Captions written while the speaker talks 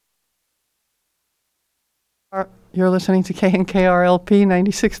You're listening to KNKRLP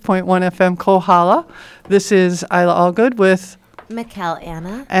 96.1 FM Kohala. This is Isla Allgood with Mikkel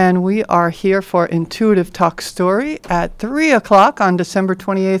Anna. And we are here for Intuitive Talk Story at 3 o'clock on December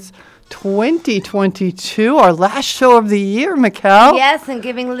 28th, 2022, our last show of the year, Mikkel. Yes, and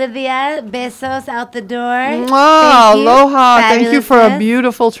giving Lydia besos out the door. Mwah, aloha. Thank you for a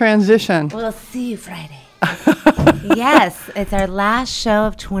beautiful transition. We'll see you Friday. Yes, it's our last show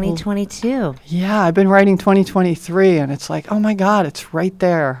of 2022. Yeah, I've been writing 2023, and it's like, oh my God, it's right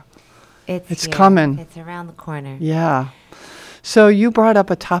there. It's here. Coming. It's around the corner. Yeah. So you brought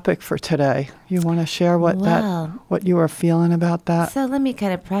up a topic for today. You want to share what you were feeling about that? So let me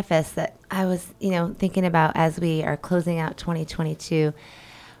kind of preface that I was, thinking about as we are closing out 2022.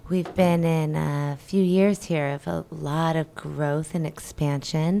 We've been in a few years here of a lot of growth and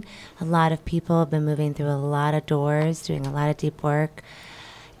expansion. A lot of people have been moving through a lot of doors, doing a lot of deep work,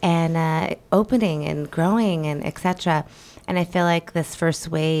 and opening and growing and etc. And I feel like this first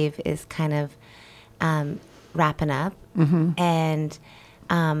wave is kind of wrapping up, and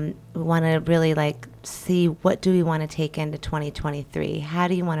we want to really see what do we want to take into 2023. How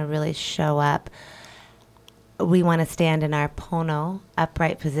do you want to really show up? We want to stand in our Pono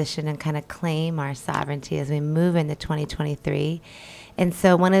upright position and kind of claim our sovereignty as we move into 2023. And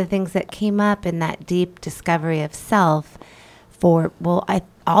so one of the things that came up in that deep discovery of self for,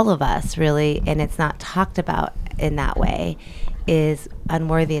 all of us really, and it's not talked about in that way, is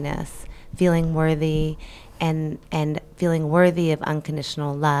unworthiness, feeling worthy and feeling worthy of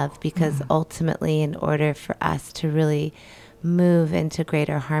unconditional love, because ultimately in order for us to really move into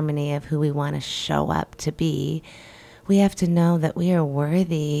greater harmony of who we want to show up to be, we have to know that we are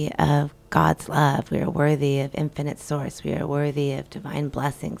worthy of God's love. We are worthy of infinite source. We are worthy of divine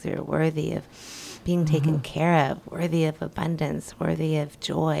blessings. We are worthy of being taken care of, worthy of abundance, worthy of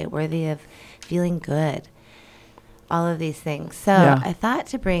joy, worthy of feeling good. All of these things. So I thought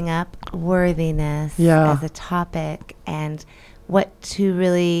to bring up worthiness as a topic and what to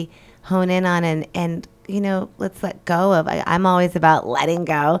really hone in on and let's let go of. I'm always about letting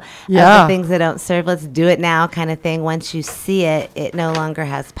go of the things that don't serve. Let's do it now kind of thing. Once you see it, it no longer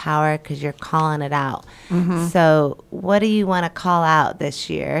has power because you're calling it out. So what do you want to call out this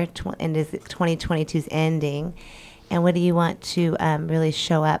year? And is it 2022's ending? And what do you want to really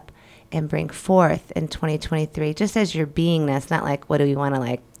show up and bring forth in 2023? Just as your beingness, not like what do we want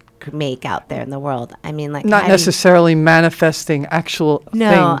to make out there in the world. I mean, not necessarily manifesting actual things.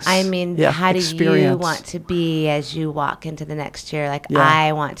 No, I mean, how experience. Do you want to be as you walk into the next year?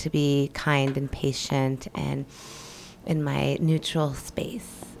 I want to be kind and patient and in my neutral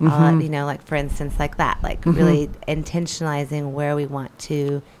space. For instance, like that, really intentionalizing where we want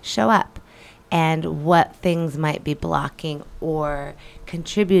to show up and what things might be blocking or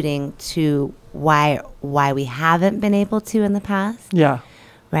contributing to why we haven't been able to in the past. Yeah.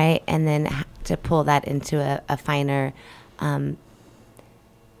 Right? And then to pull that into a finer,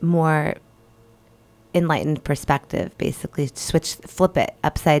 more enlightened perspective, basically flip it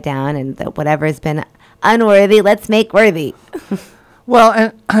upside down, and whatever has been unworthy, let's make worthy.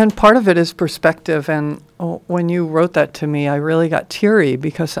 Well, and part of it is perspective. And when you wrote that to me, I really got teary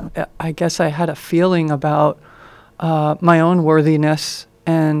because I guess I had a feeling about my own worthiness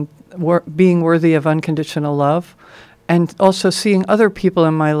and being worthy of unconditional love. And also seeing other people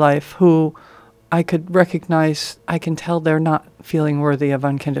in my life who I could recognize, I can tell they're not feeling worthy of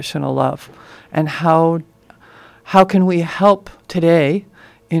unconditional love. And how can we help today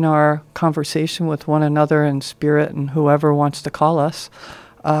in our conversation with one another and spirit and whoever wants to call us?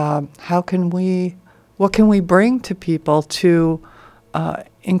 What can we bring to people to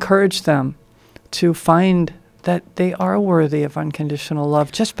encourage them to find that they are worthy of unconditional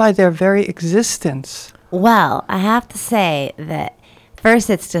love just by their very existence? Well, I have to say that first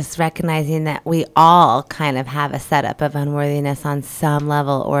it's just recognizing that we all kind of have a setup of unworthiness on some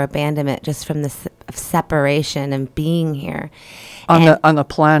level or abandonment just from the separation and being here. On the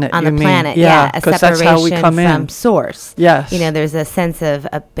planet, on you the mean? planet, because that's how we come from in. Source. Yes. There's a sense of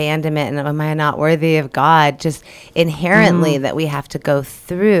abandonment and am I not worthy of God? Just inherently that we have to go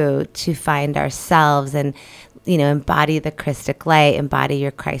through to find ourselves and embody the Christic light, embody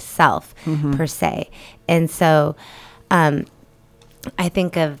your Christ self, per se. And so I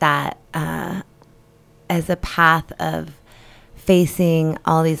think of that as a path of facing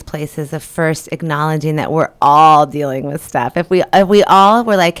all these places of first acknowledging that we're all dealing with stuff. If we all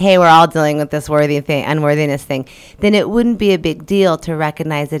were like, hey, we're all dealing with this unworthiness thing, then it wouldn't be a big deal to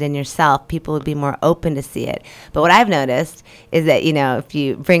recognize it in yourself. People would be more open to see it. But what I've noticed is that, if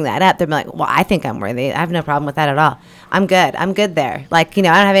you bring that up, they're like, well, I think I'm worthy. I have no problem with that at all. I'm good there. Like, I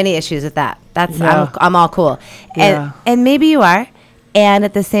don't have any issues with that. I'm all cool. And maybe you are. And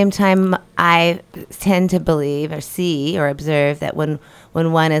at the same time, I tend to believe or see or observe that when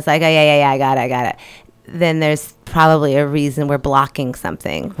one is like, oh, yeah, I got it, then there's probably a reason we're blocking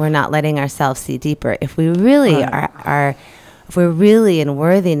something. We're not letting ourselves see deeper. If we really if we're really in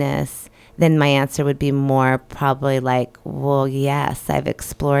worthiness, then my answer would be more probably like, well, yes, I've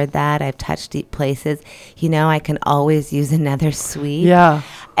explored that. I've touched deep places. I can always use another sweep. Yeah.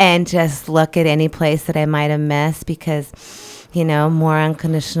 And just look at any place that I might have missed because more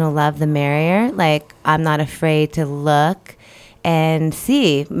unconditional love, the merrier. Like, I'm not afraid to look and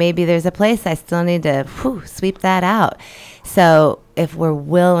see. Maybe there's a place I still need to sweep that out. So if we're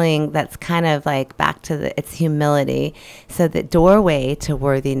willing, that's kind of like back to it's humility. So the doorway to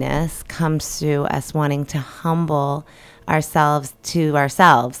worthiness comes through us wanting to humble ourselves to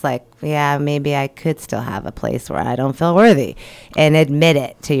ourselves. Like, yeah, maybe I could still have a place where I don't feel worthy, and admit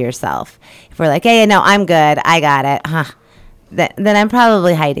it to yourself. If we're like, hey, no, I'm good, I got it, then I'm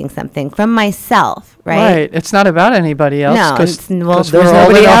probably hiding something from myself, right? Right. It's not about anybody else. No, there's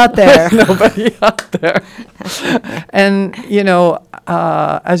nobody out there. Nobody out there. And,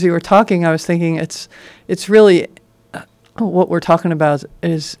 as you were talking, I was thinking it's really what we're talking about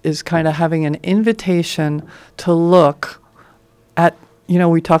is kind of having an invitation to look at,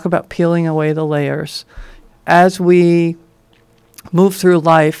 we talk about peeling away the layers. As we move through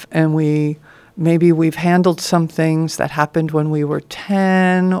life and maybe we've handled some things that happened when we were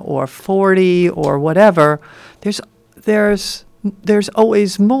 10 or 40 or whatever. There's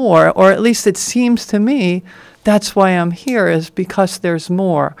always more, or at least it seems to me that's why I'm here, is because there's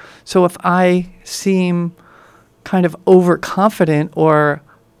more. So if I seem kind of overconfident or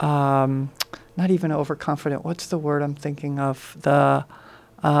not even overconfident, what's the word I'm thinking of?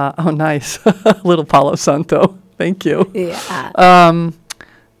 Nice. Little Palo Santo. Thank you. Yeah.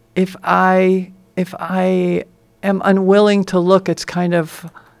 If I am unwilling to look, it's kind of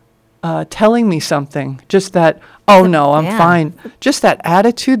telling me something. Just that, oh no, I'm fine. Just that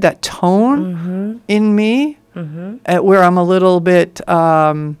attitude, that tone in me, where I'm a little bit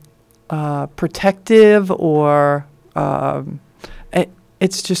protective, or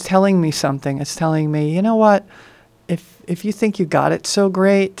it's just telling me something. It's telling me, you know what? If you think you got it so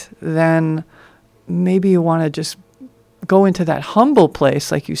great, then maybe you want to just go into that humble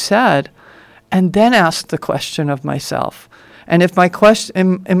place, like you said, and then ask the question of myself. And if my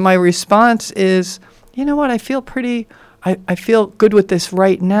question and my response is, you know what, I feel good with this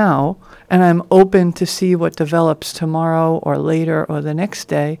right now, and I'm open to see what develops tomorrow or later or the next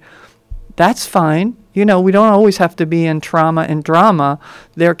day, that's fine. We don't always have to be in trauma and drama.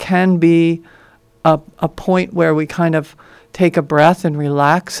 There can be a point where we kind of take a breath and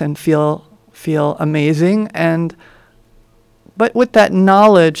relax and feel amazing, but with that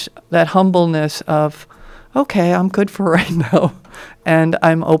knowledge, that humbleness of, okay, I'm good for right now, and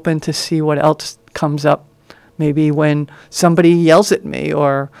I'm open to see what else comes up. Maybe when somebody yells at me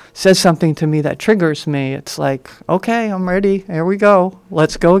or says something to me that triggers me, it's like, okay, I'm ready. Here we go.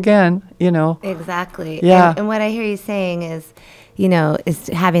 Let's go again, Exactly. Yeah. And what I hear you saying is, is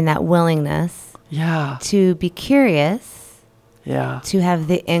having that willingness to be curious, to have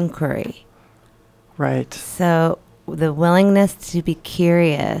the inquiry. Right. So the willingness to be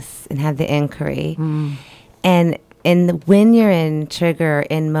curious and have the inquiry. And when you're in trigger,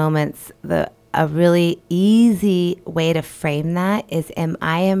 in moments, a really easy way to frame that is, am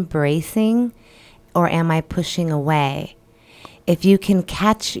I embracing or am I pushing away? If you can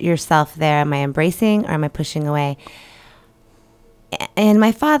catch yourself there, am I embracing or am I pushing away? And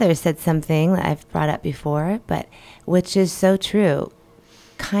my father said something that I've brought up before, but which is so true.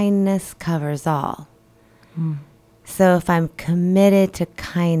 Kindness covers all. So if I'm committed to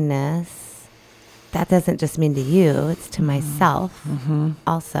kindness, that doesn't just mean to you, it's to myself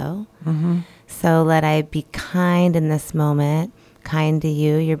also. So let I be kind in this moment, kind to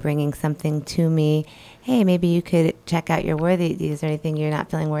you. You're bringing something to me. Hey, maybe you could check out your worthy. Is there anything you're not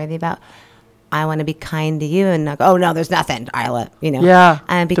feeling worthy about? I want to be kind to you and not go, oh, no, there's nothing, Isla. Yeah.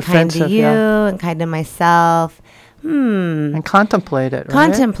 And be kind to you and kind to myself. And contemplate it, right?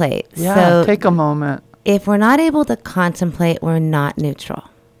 Contemplate. Yeah, So take a moment. if we're not able to contemplate, we're not neutral.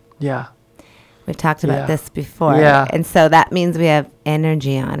 Yeah. We've talked about Yeah. this before. Yeah. And so that means we have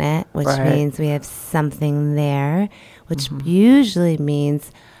energy on it, which Right. means we have something there, which usually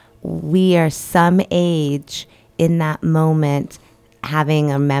means we are some age in that moment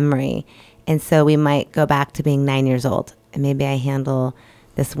having a memory. And so we might go back to being 9 years old. And maybe I handle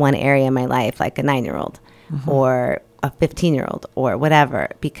this one area in my life like a 9-year-old or a 15-year-old or whatever,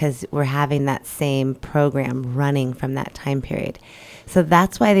 because we're having that same program running from that time period. So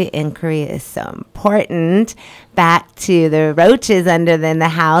that's why the inquiry is so important. Back to the roaches under in the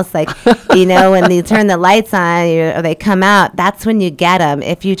house, like, you know, when you turn the lights on or they come out, that's when you get them.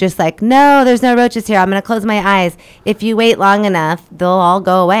 If you just like, no, there's no roaches here, I'm going to close my eyes. If you wait long enough, they'll all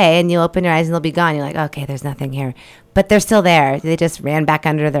go away and you open your eyes and they'll be gone. You're like, okay, there's nothing here. But they're still there. They just ran back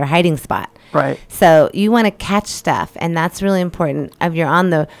under their hiding spot. Right. So you want to catch stuff, and that's really important. If you're on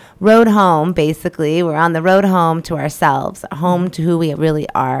the road home, basically, we're on the road home to ourselves, home to who we really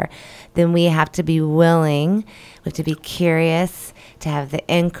are, then we have to be willing, we have to be curious, to have the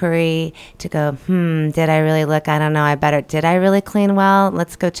inquiry, to go, did I really look? I don't know. Did I really clean well?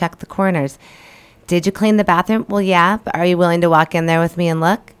 Let's go check the corners. Did you clean the bathroom? Well, yeah, but are you willing to walk in there with me and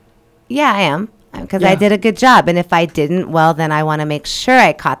look? Yeah, I am. Because I Yeah. did a good job. And if I didn't, well, then I want to make sure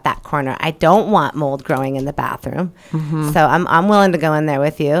I caught that corner. I don't want mold growing in the bathroom. So I'm willing to go in there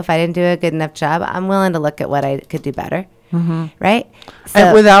with you. If I didn't do a good enough job, I'm willing to look at what I could do better. Right?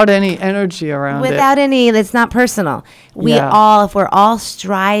 And without any energy around without any, it's not personal. Yeah. If we're all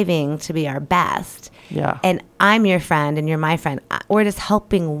striving to be our best, Yeah. and I'm your friend and you're my friend, we're just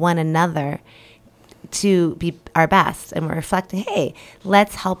helping one another to be our best, and we're reflecting, hey,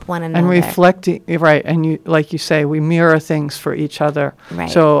 let's help one another. And reflecting, right, and you, like you say, we mirror things for each other. Right.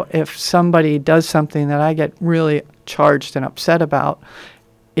 So if somebody does something that I get really charged and upset about,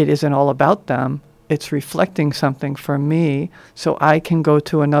 it isn't all about them. It's reflecting something for me, so I can go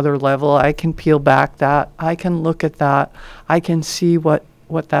to another level. I can peel back that. I can look at that. I can see what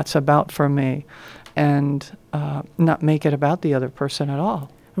that's about for me, and not make it about the other person at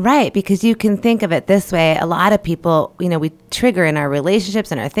all. Right, because you can think of it this way. A lot of people, you know, we trigger in our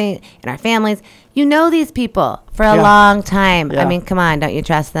relationships and in our families. You know these people for a Yeah. long time. Yeah. I mean, come on, don't you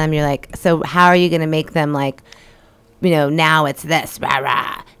trust them? You're like, so how are you going to make them like, you know, now it's this, rah,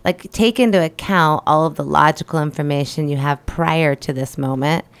 rah. Like, take into account all of the logical information you have prior to this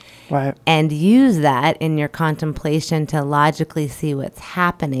moment. Right. And use that in your contemplation to logically see what's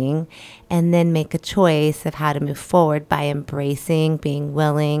happening, and then make a choice of how to move forward by embracing, being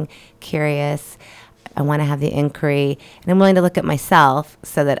willing, curious. I want to have the inquiry, and I'm willing to look at myself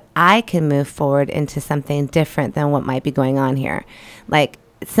so that I can move forward into something different than what might be going on here. Like,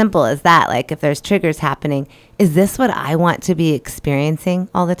 simple as that. Like, if there's triggers happening, is this what I want to be experiencing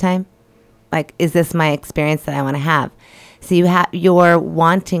all the time? Like, is this my experience that I want to have? So you have your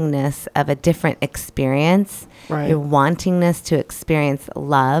wantingness of a different experience, Right. your wantingness to experience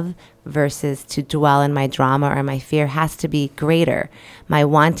love versus to dwell in my drama or my fear has to be greater. My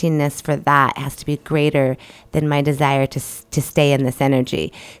wantingness for that has to be greater than my desire to stay in this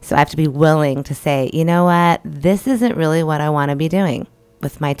energy. So I have to be willing to say, you know what, this isn't really what I want to be doing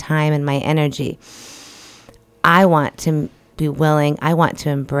with my time and my energy. I want to be willing, I want to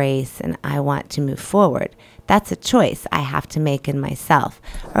embrace, and I want to move forward. That's a choice I have to make in myself,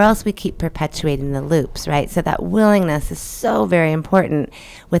 or else we keep perpetuating the loops, right? So that willingness is so very important,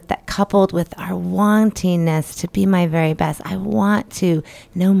 with that coupled with our wantingness to be my very best. I want to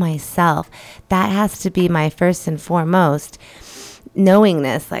know myself. That has to be my first and foremost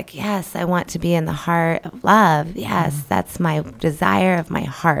knowingness. Like, yes, I want to be in the heart of love. Yes, that's my desire of my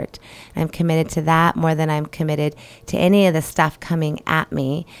heart. I'm committed to that more than I'm committed to any of the stuff coming at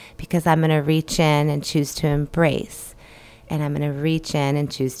me, because I'm going to reach in and choose to embrace. And I'm going to reach in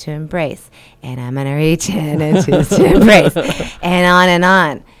and choose to embrace. And I'm going to reach in and choose to embrace. And on and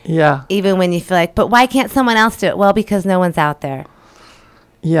on. Yeah. Even when you feel like, but why can't someone else do it? Well, because no one's out there.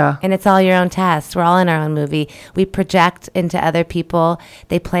 Yeah. And it's all your own test. We're all in our own movie. We project into other people.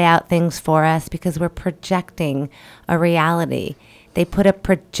 They play out things for us because we're projecting a reality. They put a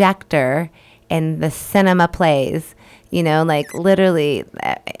projector in the cinema plays, you know, like literally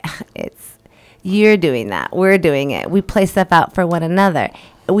it's, you're doing that. We're doing it. We play stuff out for one another.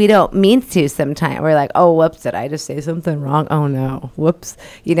 We don't mean to sometimes. We're like, oh, whoops, did I just say something wrong? Oh, no, whoops.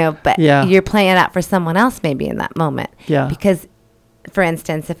 You know, but Yeah. you're playing it out for someone else maybe in that moment. Yeah. Because for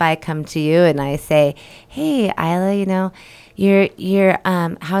instance, if I come to you and I say, hey, Isla, you know, you're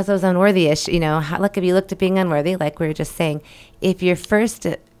how's those unworthy-ish? You know, look, have you looked at being unworthy? Like we were just saying, if your first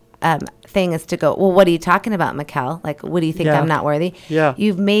thing is to go, well, what are you talking about, Mikkel? Like, what do you think Yeah. I'm not worthy? Yeah.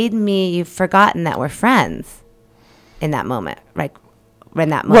 You've forgotten that we're friends in that moment. Like, in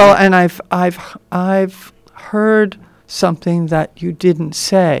that moment? Well, and I've heard something that you didn't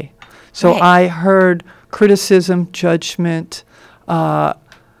say. So Right. I heard criticism, judgment,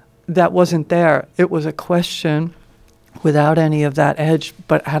 that wasn't there. It was a question without any of that edge,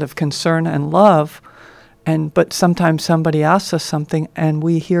 but out of concern and love. But sometimes somebody asks us something and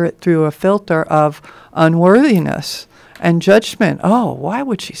we hear it through a filter of unworthiness and judgment. Oh, why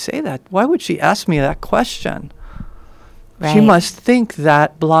would she say that? Why would she ask me that question? She Right. must think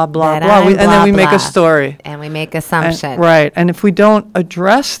that blah, blah, That blah. I'm And then blah, we make blah. a story. And we make And- assumption. right. And if we don't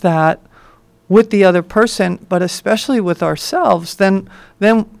address that with the other person, but especially with ourselves, then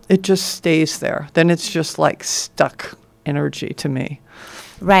it just stays there. Then it's just like stuck energy to me.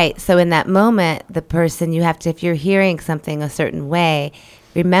 Right. So in that moment, the person you have to, if you're hearing something a certain way,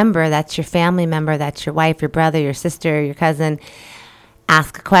 remember that's your family member, that's your wife, your brother, your sister, your cousin.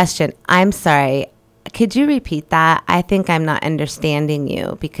 Ask a question. I'm sorry. Could you repeat that? I think I'm not understanding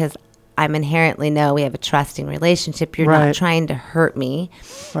you, because I'm inherently know we have a trusting relationship. You're Right. not trying to hurt me.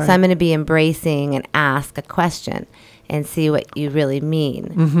 Right. So I'm going to be embracing and ask a question and see what you really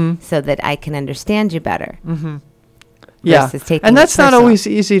mean, so that I can understand you better. Yeah, Versus taking and it that's not personal. always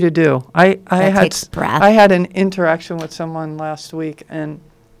easy to do. I takes breath. I had an interaction with someone last week, and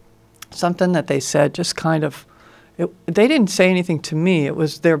something that they said just kind of, they didn't say anything to me. It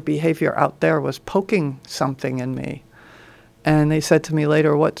was their behavior out there was poking something in me, and they said to me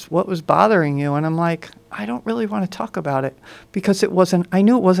later, what was bothering you? And I'm like, I don't really want to talk about it, because it wasn't. I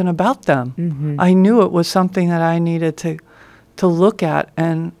knew it wasn't about them. I knew it was something that I needed to look at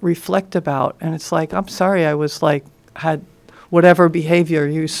and reflect about. And it's like, I'm sorry, I was like, had whatever behavior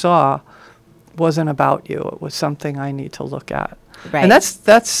you saw wasn't about you. It was something I need to look at. Right. And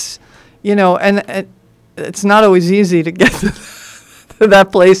that's and it's not always easy to get to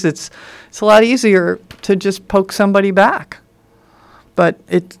that place. It's a lot easier to just poke somebody back. But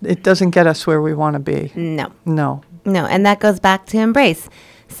it doesn't get us where we want to be. No. No. No, and that goes back to embrace.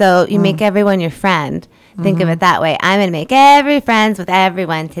 So you make everyone your friend. Think of it that way. I'm going to make every friends with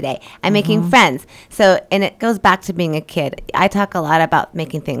everyone today. I'm making friends. So, and it goes back to being a kid. I talk a lot about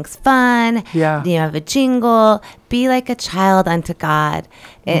making things fun. Yeah. You have a jingle. Be like a child unto God.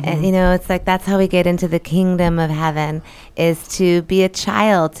 And, it's like that's how we get into the kingdom of heaven, is to be a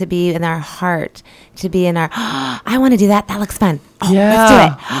child, to be in our heart, to be in our, I want to do that. That looks fun. Oh, let's do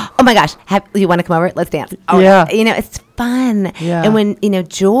Yeah. it. Oh my gosh. You want to come over? Let's dance. Oh, Yeah. It's fun. Yeah. And when,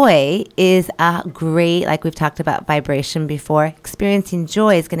 joy is a great, like we've talked about vibration before, experiencing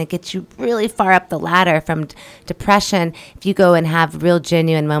joy is going to get you really far up the ladder from depression. If you go and have real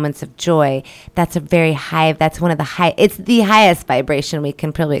genuine moments of joy, that's a very high, that's one of the high, it's the highest vibration we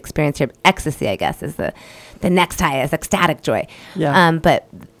can probably experience here. Ecstasy, I guess, is the next highest, ecstatic joy. Yeah. But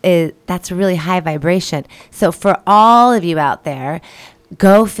that's a really high vibration. So for all of you out there,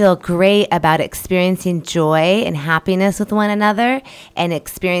 go feel great about experiencing joy and happiness with one another, and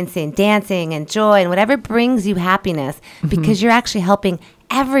experiencing dancing and joy and whatever brings you happiness, because you're actually helping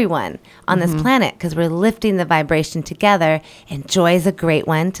everyone on this planet, because we're lifting the vibration together, and joy is a great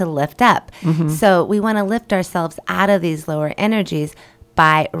one to lift up. So we want to lift ourselves out of these lower energies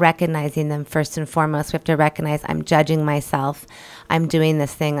by recognizing them first and foremost. We have to recognize I'm judging myself. I'm doing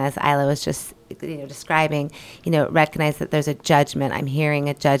this thing, as Isla was just describing, recognize that there's a judgment. I'm hearing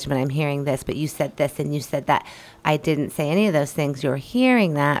a judgment. I'm hearing this, but you said this and you said that. I didn't say any of those things. You're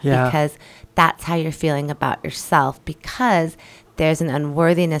hearing that because that's how you're feeling about yourself, because there's an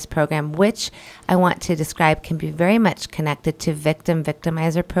unworthiness program, which I want to describe can be very much connected to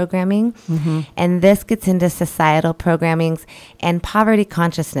victim-victimizer programming. And this gets into societal programmings and poverty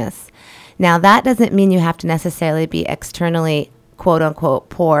consciousness. Now, that doesn't mean you have to necessarily be externally quote unquote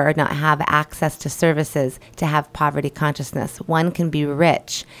poor or not have access to services to have poverty consciousness. One can be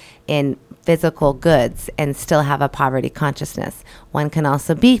rich in physical goods and still have a poverty consciousness. One can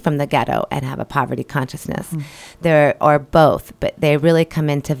also be from the ghetto and have a poverty consciousness. There are both, but they really come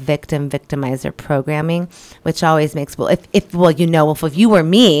into victim-victimizer programming, which always makes, if you were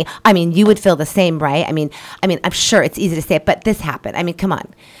me, you would feel the same, right? I mean, I'm sure it's easy to say it, but this happened. Come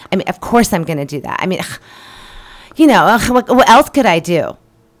on. Of course I'm going to do that. What else could I do?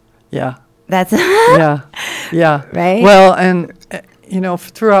 Yeah. That's Yeah. Right? Well, and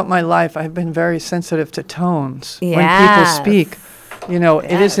throughout my life, I've been very sensitive to tones. When people Yes. speak,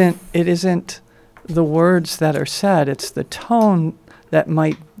 it isn't the words that are said. It's the tone that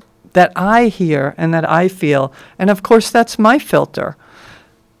I hear and that I feel. And of course, that's my filter.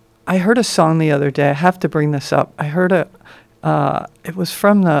 I heard a song the other day. I have to bring this up. I heard it was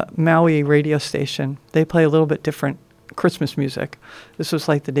from the Maui radio station. They play a little bit different Christmas music. This was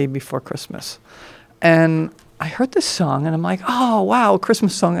like the day before Christmas. And I heard this song and I'm like, oh, wow, a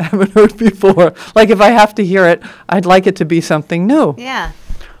Christmas song I haven't heard before. Like if I have to hear it, I'd like it to be something new. Yeah.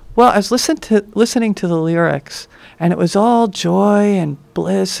 Well, I was listening to the lyrics, and it was all joy and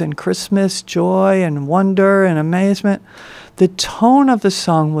bliss and Christmas joy and wonder and amazement. The tone of the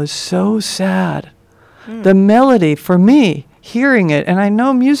song was so sad. The melody, for me, hearing it, and I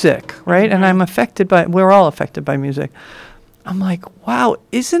know music, right? And I'm affected by, we're all affected by music. I'm like, wow,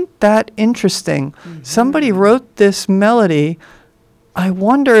 isn't that interesting? Somebody wrote this melody. I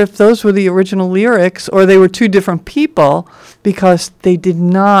wonder if those were the original lyrics or they were two different people because they did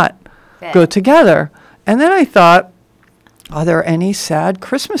not go together. And then I thought, are there any sad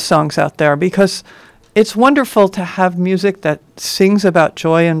Christmas songs out there? Because it's wonderful to have music that sings about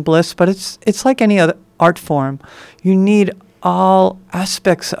joy and bliss, but it's like any other art form. You need all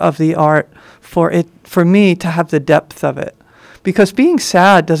aspects of the art for me to have the depth of it. Because being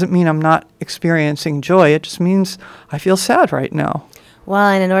sad doesn't mean I'm not experiencing joy. It just means I feel sad right now. Well,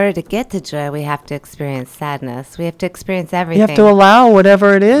 and in order to get to joy, we have to experience sadness. We have to experience everything. You have to allow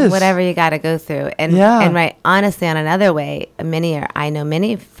whatever it is. Whatever you got to go through. And right, honestly, on another way, I know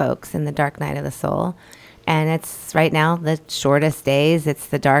many folks in the dark night of the soul. And it's right now the shortest days. It's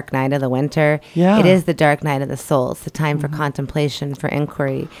the dark night of the winter. Yeah. It is the dark night of the soul. It's the time for contemplation, for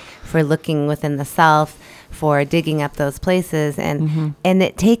inquiry, for looking within the self, for digging up those places. And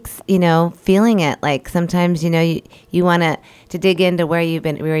it takes, feeling it. Like sometimes, you want to dig into where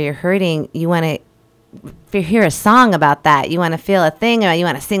you're hurting. You want to hear a song about that. You want to feel a thing, or you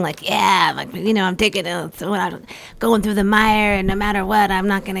want to sing like, yeah, like, I'm digging it. So I'm going through the mire, and no matter what, I'm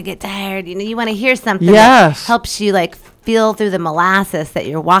not going to get tired. You want to hear something that helps you like feel through the molasses that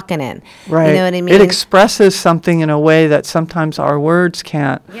you're walking in. Right. You know what I mean? It expresses something in a way that sometimes our words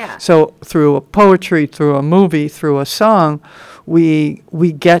can't. Yeah. So through a poetry, through a movie, through a song, we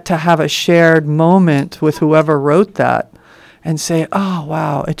get to have a shared moment with whoever wrote that and say, oh,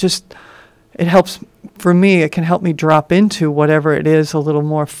 wow, it helps. For me, it can help me drop into whatever it is a little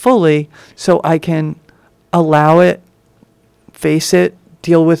more fully so I can allow it, face it,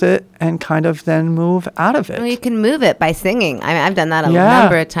 deal with it, and kind of then move out of it. Well, you can move it by singing. I mean, I've done that a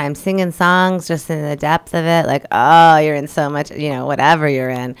number of times, singing songs just in the depth of it. Like, oh, you're in so much, whatever you're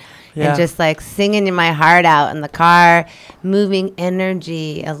in. Yeah. And just like singing my heart out in the car, moving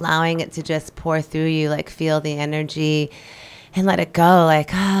energy, allowing it to just pour through you, like feel the energy. And let it go,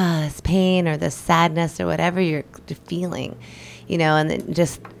 like, this pain or this sadness or whatever you're feeling, and then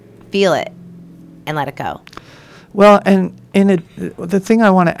just feel it and let it go. Well, and the thing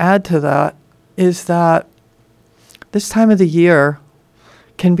I want to add to that is that this time of the year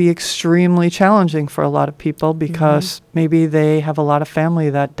can be extremely challenging for a lot of people because maybe they have a lot of family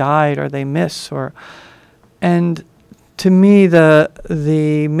that died or they miss and to me,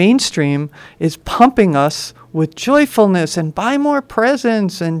 the mainstream is pumping us with joyfulness and buy more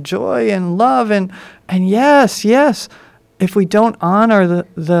presents and joy and love and yes, if we don't honor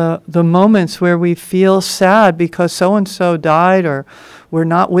the moments where we feel sad because so and so died or we're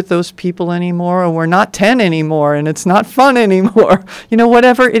not with those people anymore or we're not 10 anymore and it's not fun anymore,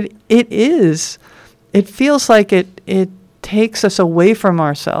 whatever it is, it feels like it takes us away from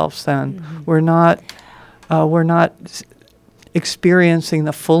ourselves. Then we're not experiencing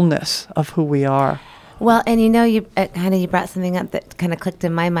the fullness of who we are. Well, and you brought something up that kind of clicked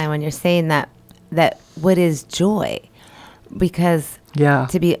in my mind when you're saying that what is joy? Because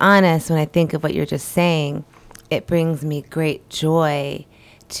to be honest, when I think of what you're just saying, it brings me great joy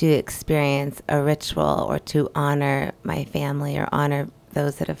to experience a ritual or to honor my family or honor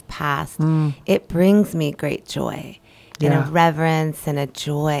those that have passed. It brings me great joy. And a reverence and a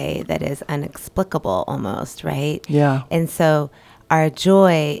joy that is inexplicable almost, right? Yeah. And so our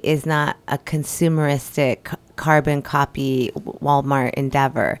joy is not a consumeristic carbon copy Walmart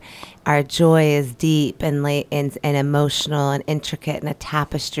endeavor. Our joy is deep and emotional and intricate and a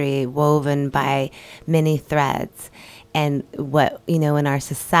tapestry woven by many threads. And what, in our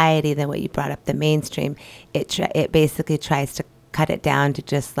society, then what you brought up, the mainstream, it basically tries to cut it down to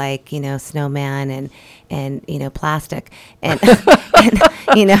just like, snowman and plastic and,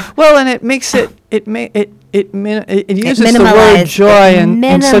 Well, and it makes it uses the word joy in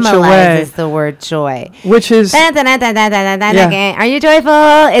such a way. Minimalizes the word joy. Which is... Are you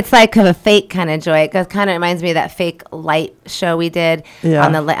joyful? It's like a fake kind of joy. It kind of reminds me of that fake light show we did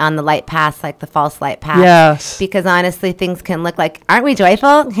on the light pass, like the false light pass. Yes. Because honestly, things can look like, aren't we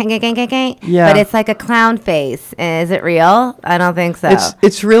joyful? Yeah. But it's like a clown face. Is it real? I don't think so.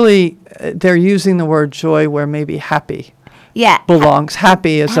 It's really, they're using the word joy where maybe happy belongs.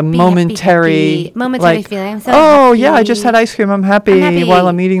 Happy is a momentary feeling. I'm so oh happy. yeah, I just had ice cream. I'm happy while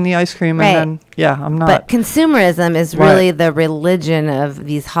I'm eating the ice cream, and then Yeah, I'm not. But consumerism is Right. really the religion of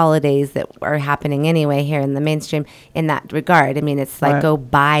these holidays that are happening anyway here in the mainstream in that regard. I mean, it's like Right. go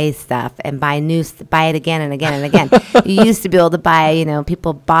buy stuff and buy buy it again and again and again. You used to be able to buy,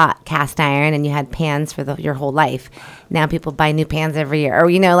 people bought cast iron and you had pans for your whole life. Now people buy new pans every year. Or,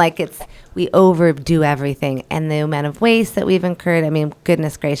 we overdo everything. And the amount of waste that we've incurred, I mean,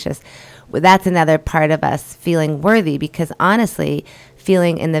 goodness gracious. Well, that's another part of us feeling worthy, because honestly,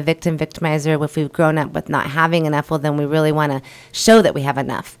 feeling in the victimizer, if we've grown up with not having enough, well, then we really want to show that we have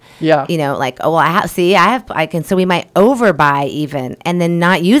enough. Yeah. Oh, well, so we might overbuy even and then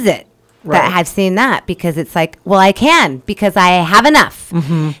not use it. Right. That I've seen that, because it's like, well, I can because I have enough.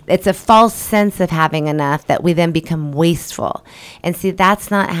 Mm-hmm. It's a false sense of having enough that we then become wasteful. And see,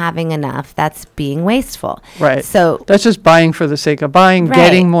 that's not having enough. That's being wasteful. Right. So that's just buying for the sake of buying, right.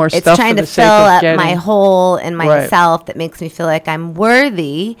 getting more It's stuff trying for to the sake fill of up getting. my hole in Right. myself that makes me feel like I'm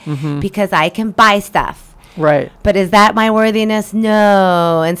worthy Mm-hmm. because I can buy stuff. Right. But is that my worthiness?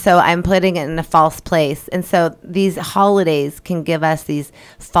 No. And so I'm putting it in a false place. And so these holidays can give us these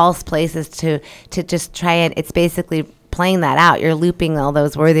false places to just try and, it's basically playing that out. You're looping all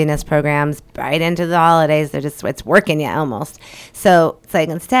those worthiness programs right into the holidays. It's working you almost. So it's like,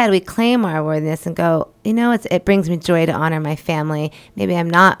 instead we claim our worthiness and go, it brings me joy to honor my family. Maybe I'm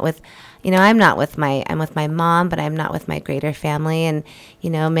with my mom, but I'm not with my greater family. And,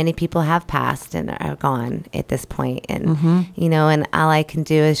 many people have passed and are gone at this point. And, Mm-hmm. and all I can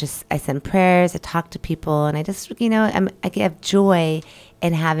do is I send prayers, I talk to people, and I just, I have joy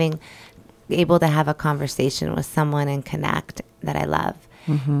in able to have a conversation with someone and connect that I love.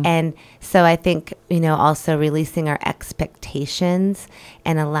 Mm-hmm. And so I think, also releasing our expectations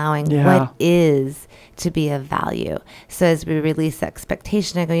and allowing what is to be of value. So as we release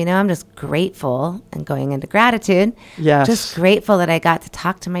expectation, I go, I'm just grateful, and going into gratitude. Yes. Just grateful that I got to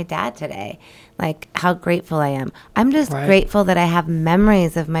talk to my dad today. Like, how grateful I am. I'm just Right. grateful that I have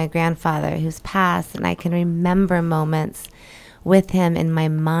memories of my grandfather who's passed, and I can remember moments with him in my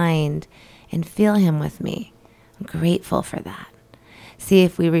mind and feel him with me. I'm grateful for that. See,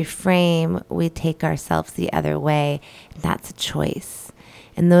 if we reframe, we take ourselves the other way. And that's a choice.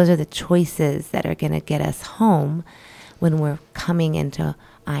 And those are the choices that are going to get us home when we're coming into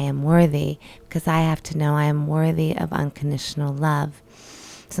I am worthy, because I have to know I am worthy of unconditional love.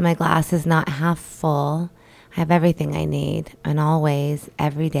 So my glass is not half full. I have everything I need, and always,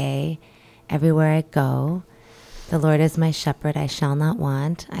 every day, everywhere I go. The Lord is my shepherd, I shall not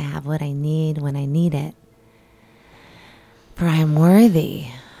want. I have what I need when I need it. For I am worthy.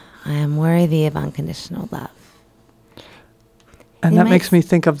 I am worthy of unconditional love. And that makes me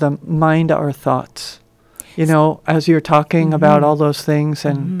think of the mind our thoughts. As you're talking about all those things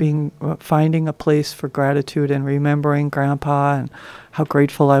and finding a place for gratitude and remembering Grandpa and how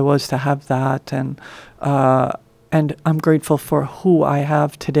grateful I was to have that, and I'm grateful for who I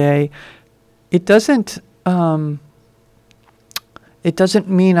have today. It doesn't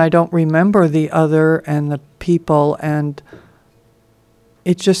mean I don't remember the other and the people, and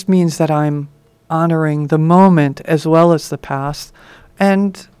it just means that I'm honoring the moment as well as the past,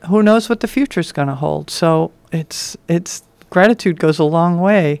 and who knows what the future's going to hold. So it's gratitude goes a long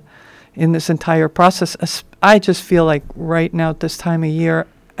way in this entire process. I just feel like right now at this time of year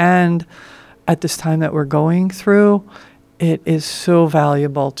and at this time that we're going through, it is so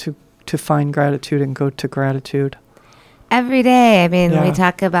valuable to find gratitude and go to gratitude. Every day. I mean, Yeah. we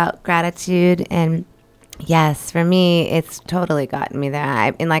talk about gratitude, and yes, for me, it's totally gotten me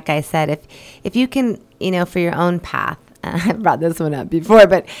there. And like I said, if you can, for your own path, I brought this one up before,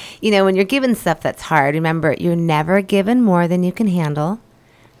 but, when you're given stuff that's hard, remember, you're never given more than you can handle.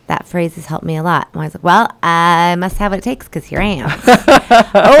 That phrase has helped me a lot. I was like, well, I must have what it takes, because here I am.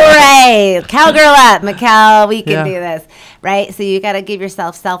 All right, cowgirl up, Mikkel, we can do this, right? So you got to give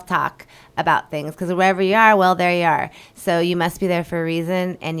yourself self-talk about things, because wherever you are, well, there you are. So you must be there for a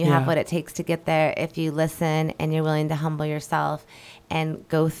reason, and you have what it takes to get there if you listen and you're willing to humble yourself and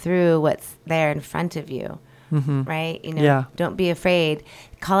go through what's there in front of you, right? Don't be afraid.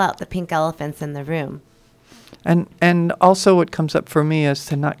 Call out the pink elephants in the room. And also what comes up for me is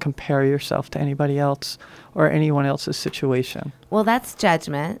to not compare yourself to anybody else or anyone else's situation. Well, that's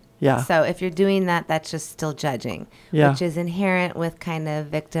judgment. Yeah. So if you're doing that, that's just still judging, which is inherent with kind of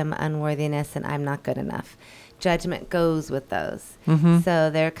victim unworthiness and I'm not good enough. Judgment goes with those. So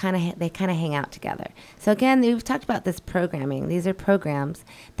they kind of hang out together. So again, we've talked about this programming. These are programs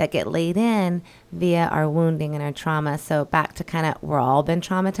that get laid in via our wounding and our trauma. So back to kind of, we're all been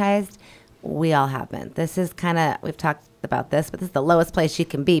traumatized. We all have been. This is kind of, we've talked about this, but this is the lowest place you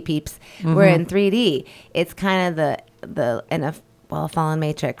can be, peeps. We're in 3D. It's kind of the in a well, a fallen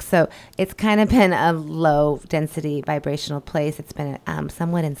matrix. So it's kind of been a low density vibrational place. It's been a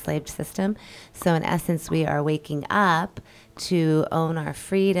somewhat enslaved system. So in essence, we are waking up to own our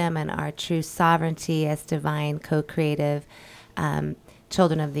freedom and our true sovereignty as divine, co-creative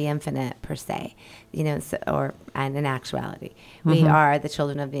children of the infinite, per se, and in actuality, we are the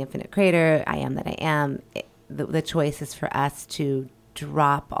children of the infinite creator. I am that I am. The choice is for us to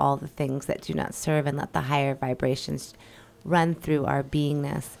drop all the things that do not serve and let the higher vibrations run through our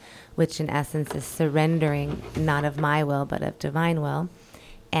beingness, which in essence is surrendering, not of my will, but of divine will.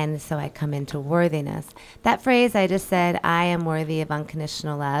 And so I come into worthiness. That phrase I just said, I am worthy of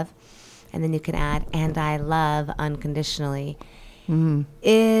unconditional love, and then you can add, and I love unconditionally,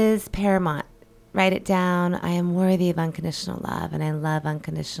 is paramount. Write it down. I am worthy of unconditional love, and I love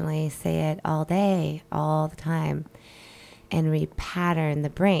unconditionally. Say it all day, all the time, and repattern the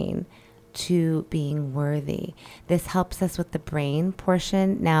brain to being worthy. This helps us with the brain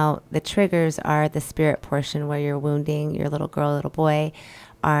portion. Now, the triggers are the spirit portion, where you're wounding your little girl, little boy,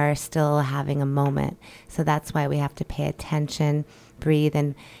 are still having a moment. So that's why we have to pay attention, breathe,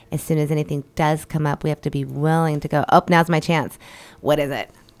 and as soon as anything does come up, we have to be willing to go, oh, now's my chance. What is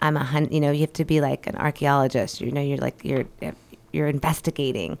it? I'm you have to be like an archaeologist. You're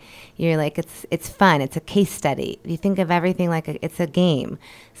investigating. You're like, it's fun. It's a case study. You think of everything like it's a game.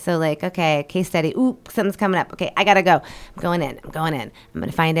 So like, okay, case study. Ooh, something's coming up. Okay, I gotta go. I'm going in. I'm going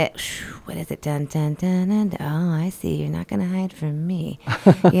to find it. What is it? Dun, dun, dun, dun, dun. Oh, I see. You're not going to hide from me.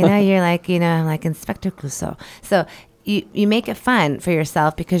 You're like, I'm like Inspector Clouseau. So you make it fun for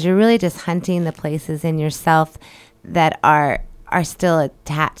yourself, because you're really just hunting the places in yourself that are still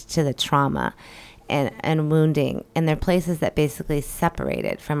attached to the trauma and wounding. And they're places that basically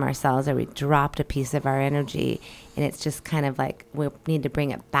separated from ourselves, or we dropped a piece of our energy. And it's just kind of like we need to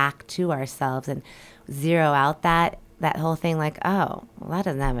bring it back to ourselves and zero out that whole thing, like, oh, well, that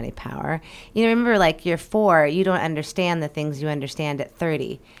doesn't have any power. Remember, like, you're 4, you don't understand the things you understand at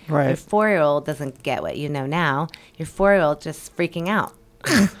 30. Right. Your 4-year-old doesn't get what you know now. Your 4-year-old just freaking out.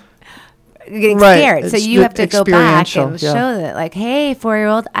 Getting scared. So you have to go back and show that, like, hey,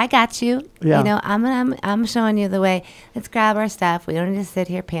 4-year-old, I got you. Yeah. I'm showing you the way. Let's grab our stuff. We don't need to sit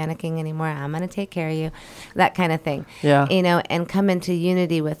here panicking anymore. I'm going to take care of you. That kind of thing. Yeah. And come into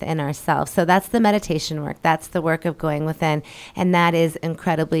unity within ourselves. So that's the meditation work. That's the work of going within. And that is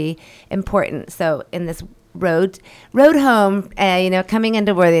incredibly important. So in this road home, coming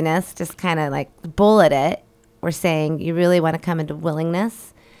into worthiness, just kind of like bullet it. We're saying you really want to come into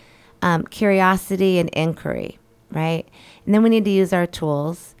willingness, curiosity, and inquiry, right? And then we need to use our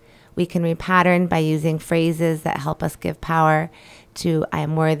tools. We can repattern by using phrases that help us give power to I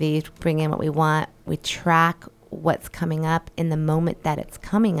am worthy, bring in what we want. We track what's coming up in the moment that it's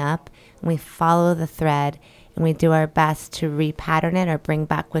coming up, and we follow the thread, and we do our best to repattern it or bring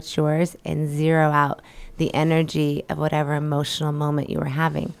back what's yours and zero out the energy of whatever emotional moment you were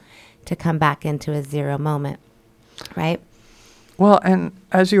having to come back into a zero moment, right? Well, and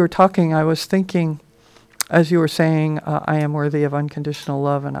as you were talking, I was thinking, as you were saying, I am worthy of unconditional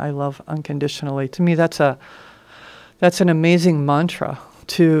love, and I love unconditionally. To me, that's an amazing mantra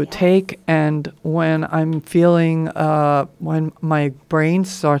to take. And when I'm feeling, when my brain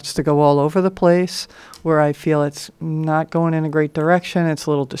starts to go all over the place, where I feel it's not going in a great direction, it's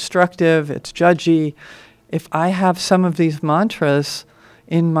a little destructive, it's judgy, if I have some of these mantras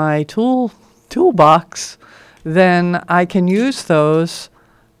in my toolbox, then I can use those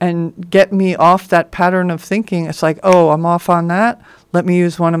and get me off that pattern of thinking. It's like, oh, I'm off on that. Let me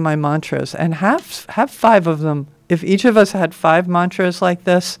use one of my mantras, and have 5 of them. If each of us had 5 mantras like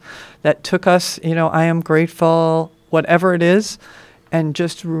this that took us, I am grateful, whatever it is, and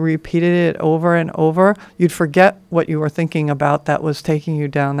just repeated it over and over, you'd forget what you were thinking about that was taking you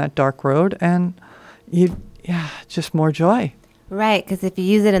down that dark road, and just more joy. Right, because if you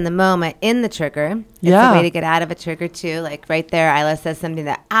use it in the moment, in the trigger, it's a way to get out of a trigger too. Like right there, Isla says something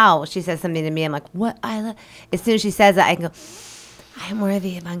that, ow, she says something to me. I'm like, what, Isla? As soon as she says that, I can go, I'm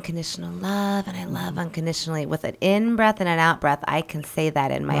worthy of unconditional love, and I love unconditionally. With an in-breath and an out-breath, I can say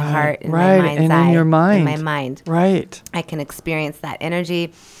that in my heart, in my mind's and eye, in your mind. in my mind. Right. I can experience that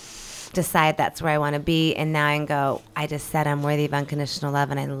energy, decide that's where I want to be, and now I can go, I just said I'm worthy of unconditional love,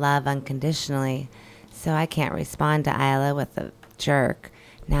 and I love unconditionally. So I can't respond to Isla with a jerk.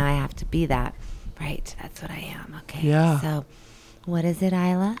 Now I have to be that. Right, that's what I am. Okay. Yeah. So what is it,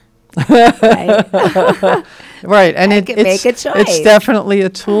 Isla? Right. Right, and I can make a choice. It's definitely a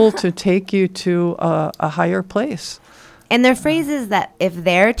tool to take you to a higher place. And they're phrases that if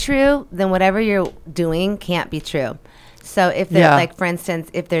they're true, then whatever you're doing can't be true. So if there's Yeah. like, for instance,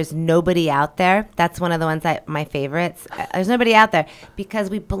 if there's nobody out there, that's one of the ones my favorites. There's nobody out there because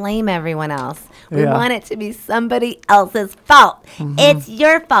we blame everyone else. We Yeah. want it to be somebody else's fault. It's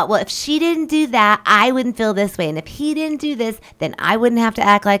your fault. Well, if she didn't do that, I wouldn't feel this way. And if he didn't do this, then I wouldn't have to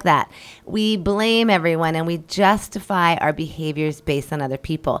act like that. We blame everyone and we justify our behaviors based on other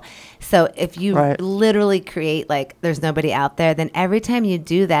people. So if you Right. literally create like there's nobody out there, then every time you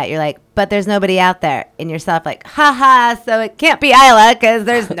do that, you're like, but there's nobody out there. In yourself, like, haha, so it can't be Isla because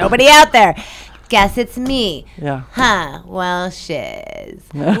there's nobody out there. Guess it's me. Yeah. Huh. Well, shiz.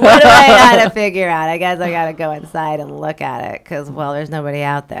 What do I got to figure out? I guess I got to go inside and look at it because, well, there's nobody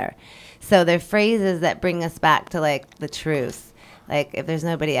out there. So they're phrases that bring us back to like the truth. Like if there's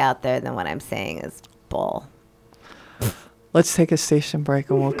nobody out there, then what I'm saying is bull. Let's take a station break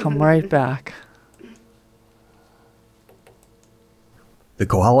and we'll come right back. The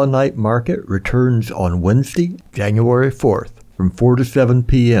Kohala Night Market returns on Wednesday, January 4th from 4 to 7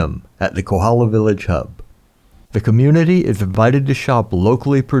 p.m. at the Kohala Village Hub. The community is invited to shop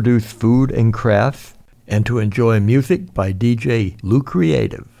locally produced food and crafts and to enjoy music by DJ Lou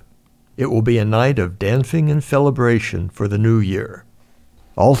Creative. It will be a night of dancing and celebration for the new year.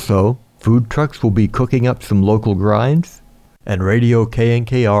 Also, food trucks will be cooking up some local grinds, and Radio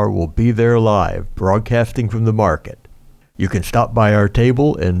KNKR will be there live, broadcasting from the market. You can stop by our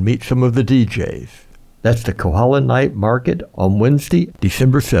table and meet some of the DJs. That's the Kohala Night Market on Wednesday,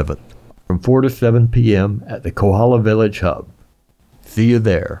 December 7th, from 4 to 7 p.m. at the Kohala Village Hub. See you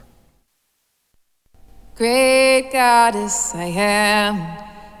there. Great goddess I am,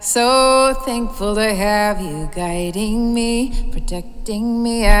 so thankful to have you guiding me, protecting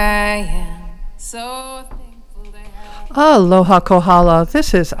me. I am so thankful to have you. Aloha Kohala.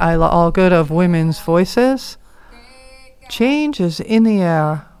 This is Isla Allgood of Women's Voices. Change is in the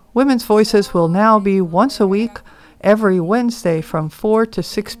air. Women's Voices will now be once a week, every Wednesday from 4 to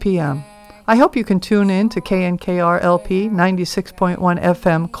 6 p.m. I hope you can tune in to KNKR LP 96.1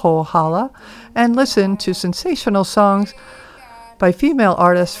 FM Kohala and listen to sensational songs by female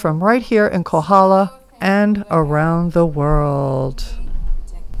artists from right here in Kohala and around the world.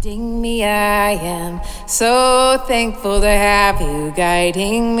 Protecting me, I am so thankful to have you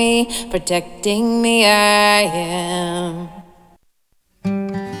guiding me, protecting me, I am.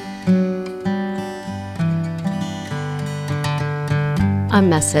 A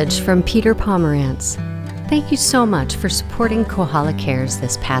message from Peter Pomerantz. Thank you so much for supporting Kohala Cares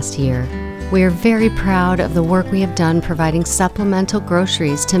this past year. We are very proud of the work we have done providing supplemental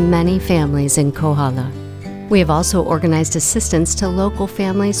groceries to many families in Kohala. We have also organized assistance to local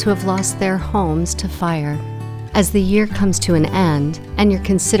families who have lost their homes to fire. As the year comes to an end and you're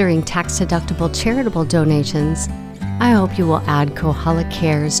considering tax-deductible charitable donations, I hope you will add Kohala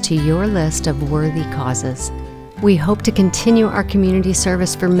Cares to your list of worthy causes. We hope to continue our community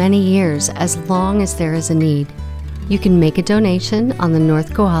service for many years as long as there is a need. You can make a donation on the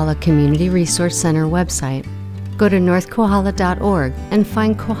North Kohala Community Resource Center website. Go to northkohala.org and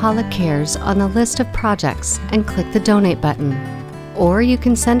find Kohala Cares on the list of projects and click the donate button. Or you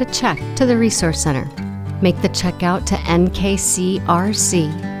can send a check to the Resource Center. Make the check out to NKCRC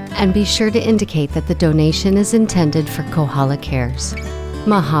and be sure to indicate that the donation is intended for Kohala Cares.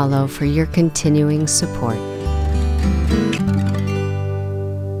 Mahalo for your continuing support.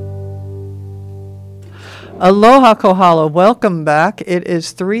 Aloha Kohala, welcome back. It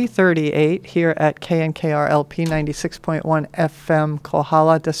is 3:38 here at KNKR LP 96.1 FM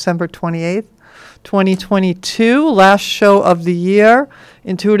Kohala, December 28th, 2022, last show of the year.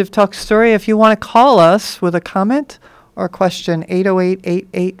 Intuitive Talk Story. If you want to call us with a comment or question,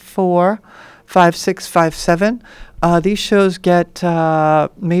 808-884-5657. These shows get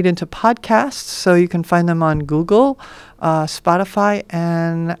made into podcasts, so you can find them on Google, Spotify,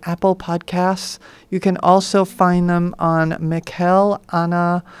 and Apple Podcasts. You can also find them on Michal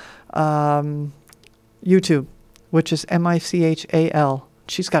Anna YouTube, which is Michal.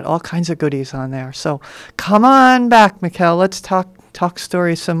 She's got all kinds of goodies on there. So come on back, Michal. Let's talk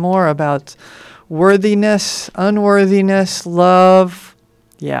story some more about worthiness, unworthiness, love.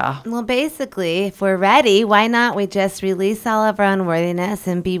 Yeah. Well, basically, if we're ready, why not we just release all of our unworthiness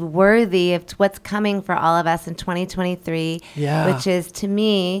and be worthy of what's coming for all of us in 2023, Yeah. which is, to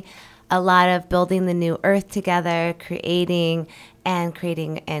me, a lot of building the new earth together, creating and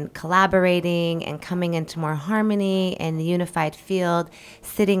collaborating and coming into more harmony and the unified field,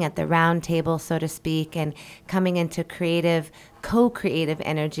 sitting at the round table, so to speak, and coming into co-creative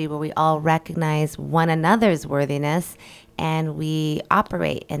energy where we all recognize one another's worthiness and we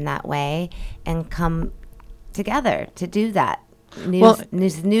operate in that way and come together to do that.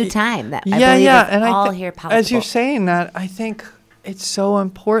 new time that I Yeah, believe yeah, is and all I here palatable. as you're saying that, I think it's so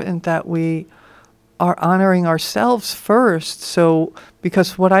important that we are honoring ourselves first. So,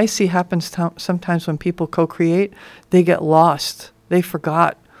 because what I see happens sometimes when people co-create, they get lost. They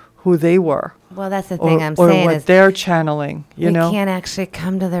forgot who they were, Well, that's the or, thing I'm or saying what is they're channeling. You we know, can't actually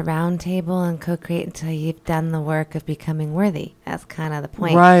come to the round table and co-create until you've done the work of becoming worthy. That's kind of the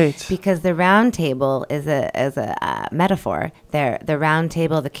point, Right. Because the round table is a metaphor. The round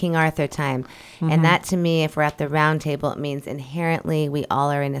table, the King Arthur time, and that to me, if we're at the round table, it means inherently we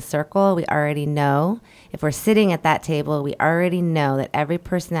all are in a circle. We already know. If we're sitting at that table, we already know that every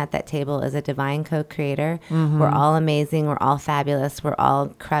person at that table is a divine co-creator. We're all amazing. We're all fabulous. We're all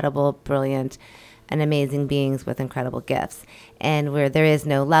incredible, brilliant, and amazing beings with incredible gifts. And where there is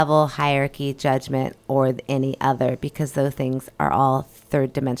no level, hierarchy, judgment, or any other, because those things are all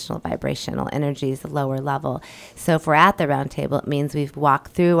third dimensional vibrational energies, lower level. So if we're at the round table, it means we've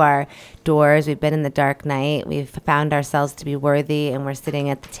walked through our doors, we've been in the dark night, we've found ourselves to be worthy, and we're sitting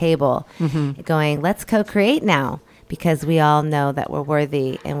at the table going, let's co-create now, because we all know that we're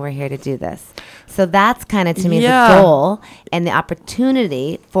worthy and we're here to do this. So that's kind of, to me, Yeah. the goal and the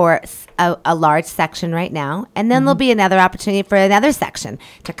opportunity for a large section right now. And then there'll be another opportunity for another section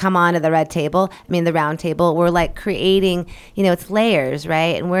to come onto the the round table. We're like creating, it's layers,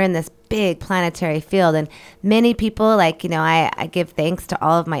 right? And we're in this big planetary field, and many people, I give thanks to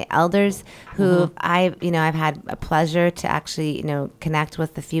all of my elders who I've had a pleasure to actually connect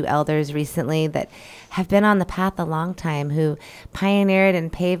with a few elders recently that have been on the path a long time, who pioneered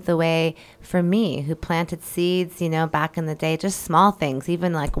and paved the way for me, who planted seeds back in the day, just small things,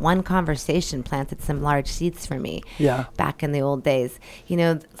 even like one conversation planted some large seeds for me back in the old days.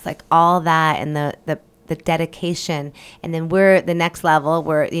 It's like all that, and the dedication. And then we're the next level.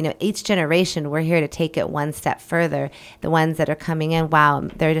 We're, each generation, we're here to take it one step further. The ones that are coming in, wow,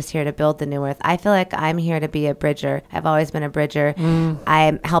 they're just here to build the new earth. I feel like I'm here to be a bridger. I've always been a bridger.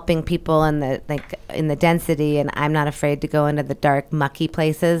 I'm helping people in the density, and I'm not afraid to go into the dark, mucky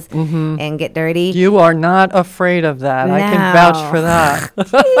places and get dirty. you are not afraid of that. I can vouch for that.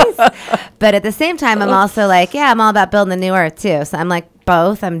 Jeez. But at the same time, I'm also like, I'm all about building the new earth too. So I'm like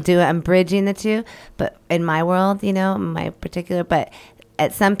both. I'm bridging the two. But in my world, my particular, but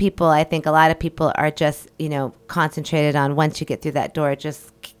at some people, I think a lot of people are just, concentrated on, once you get through that door,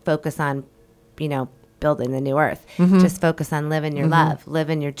 just focus on, building the new earth. Just focus on living your love,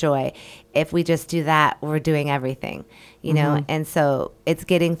 living your joy. If we just do that, we're doing everything, and so it's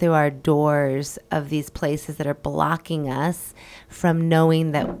getting through our doors of these places that are blocking us from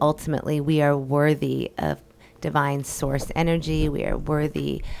knowing that ultimately we are worthy of divine source energy. We are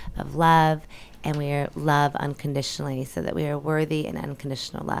worthy of love, and we are love unconditionally, so that we are worthy and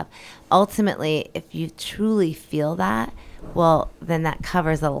unconditional love. Ultimately, if you truly feel that, well, then that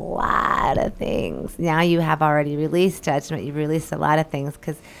covers a lot of things. Now you have already released judgment. You've released a lot of things,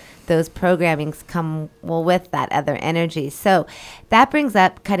 because those programmings come with that other energy. So that brings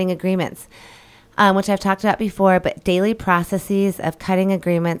up cutting agreements, which I've talked about before, but daily processes of cutting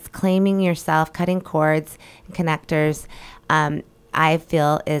agreements, claiming yourself, cutting cords and connectors, I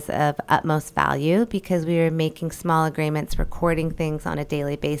feel is of utmost value, because we are making small agreements, recording things on a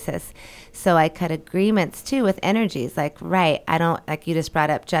daily basis. So I cut agreements too with energies, like, I don't, like you just brought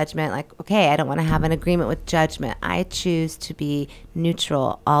up judgment, like, okay, I don't want to have an agreement with judgment. I choose to be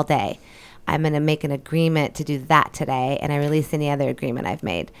neutral all day. I'm going to make an agreement to do that today, and I release any other agreement I've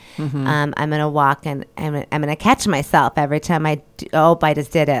made. I'm going to walk, and I'm going to catch myself every time I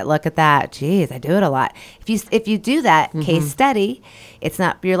just did it. Look at that. Jeez, I do it a lot. If you do that case study, it's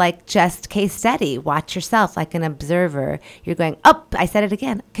not, you're like just case study. Watch yourself like an observer. You're going, I said it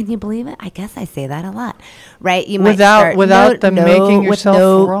again. Can you believe it? I guess I say that a lot, right? You might start without them making yourself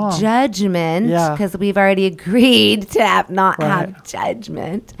with wrong. Judgment, because we've already agreed to not have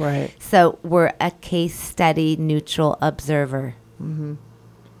judgment. Right. So we're a case study neutral observer.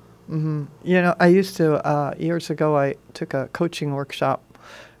 I used to, years ago, I took a coaching workshop,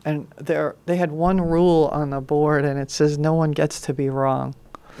 and they had one rule on the board, and it says no one gets to be wrong.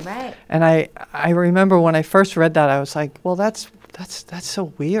 Right. And I remember when I first read that, I was like, well, that's so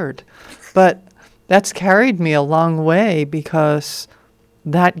weird. But that's carried me a long way, because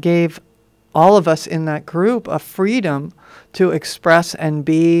that gave all of us in that group a freedom to express and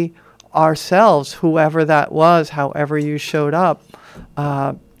be ourselves, whoever that was, however you showed up.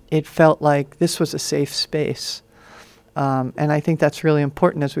 It felt like this was a safe space. And I think that's really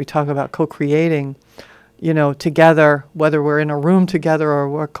important as we talk about co-creating, together, whether we're in a room together or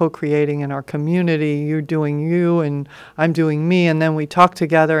we're co-creating in our community. You're doing you and I'm doing me, and then we talk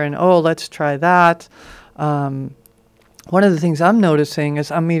together and, let's try that. one of the things I'm noticing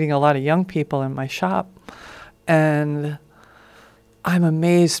is I'm meeting a lot of young people in my shop, and I'm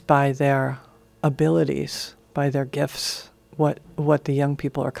amazed by their abilities, by their gifts, what the young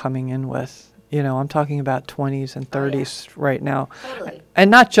people are coming in with. You know, I'm talking about 20s and 30s right now. Totally.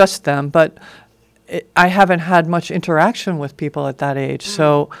 And not just them, but I haven't had much interaction with people at that age.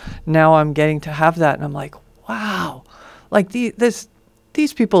 So now I'm getting to have that, and I'm like, wow, like these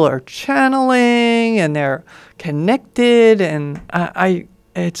people are channeling and they're connected, and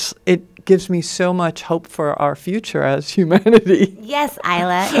it gives me so much hope for our future as humanity. Yes,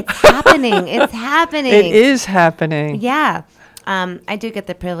 Isla, it's happening. It's happening. It is happening. Yeah. I do get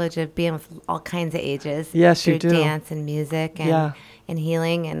the privilege of being with all kinds of ages. Yes, you through do. Dance and music and, Yeah. and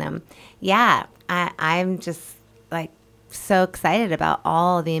healing. And I'm just like so excited about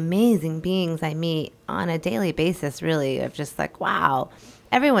all the amazing beings I meet on a daily basis, really, of just like, wow,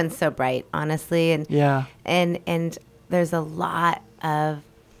 everyone's so bright, honestly. And Yeah. and there's a lot of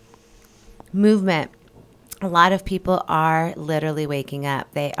movement. A lot of people are literally waking up.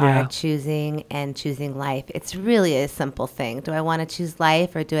 They Yeah. are choosing life. It's really a simple thing. Do I want to choose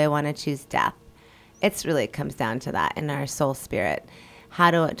life or do I want to choose death? It's really comes down to that in our soul spirit. How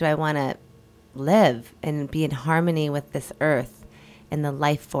do I want to live and be in harmony with this earth and the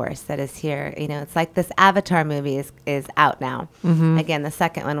life force that is here? You know, it's like this Avatar movie is out now. Again, the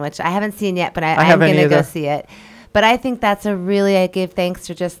second one, which I haven't seen yet, but I'm haven't going to go either. see it. But I think that's I give thanks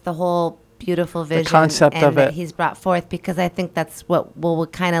to just the whole beautiful vision concept and of that it. he's brought forth, because I think that's what we'll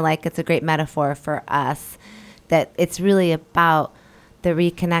kind of like. It's a great metaphor for us, that it's really about the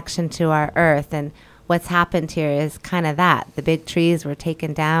reconnection to our earth. And what's happened here is kind of that. The big trees were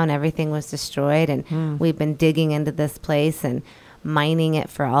taken down, everything was destroyed, and we've been digging into this place and mining it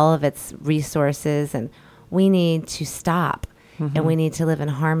for all of its resources. And we need to stop, and we need to live in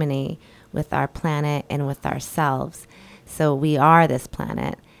harmony with our planet and with ourselves. So we are this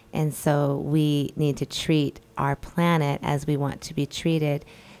planet. And so we need to treat our planet as we want to be treated.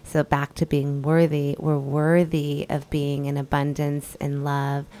 So back to being worthy. We're worthy of being in abundance and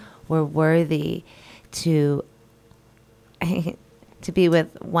love. We're worthy to be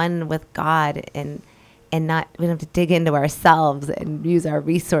with God, and not, we don't have to dig into ourselves and use our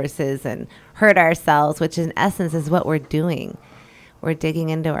resources and hurt ourselves, which in essence is what we're doing. We're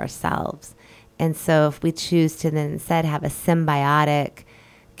digging into ourselves. And so if we choose to then instead have a symbiotic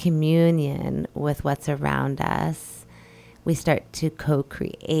communion with what's around us, we start to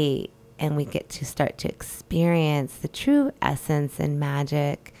co-create, and we get to start to experience the true essence and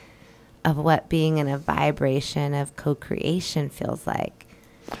magic of what being in a vibration of co-creation feels like.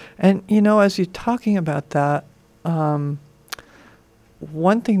 And, you know, as you're talking about that, one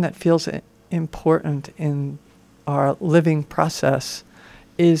thing that feels important in our living process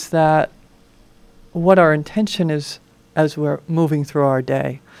is that what our intention is as we're moving through our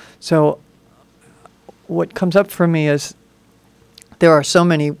day. So what comes up for me is there are so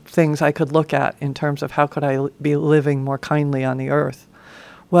many things I could look at in terms of how could I be living more kindly on the earth.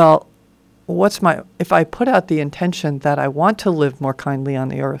 Well, if I put out the intention that I want to live more kindly on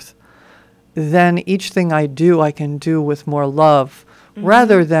the earth, then each thing I do, I can do with more love,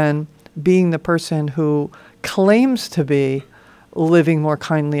 rather than being the person who claims to be living more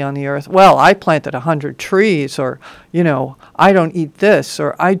kindly on the earth. Well, I planted 100 trees, or, you know, I don't eat this,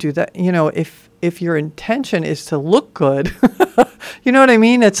 or I do that. You know, if your intention is to look good, you know what I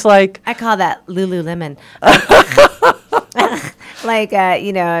mean? It's like, I call that Lululemon. Like,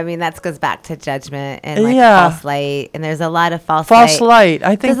 you know, I mean, that goes back to judgment and like false light. And there's a lot of false light.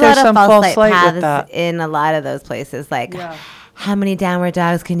 I think there's some false light paths with that. in a lot of those places. Like, how many downward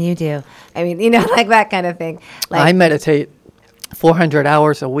dogs can you do? I mean, you know, like that kind of thing. Like, I meditate 400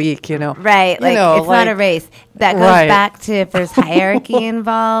 hours a week, you know. Right. Like, it's not a race. That goes back to, if there's hierarchy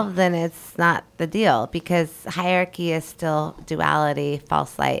involved, then it's not the deal, because hierarchy is still duality,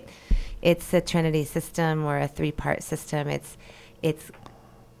 false light. It's a Trinity system or a 3-part system.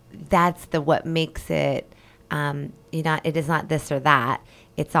 That's what makes it, it is not this or that.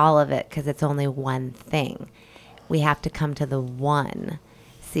 It's all of it, because it's only one thing. We have to come to the one.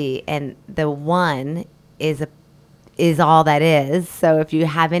 See, and the one is all that is. So if you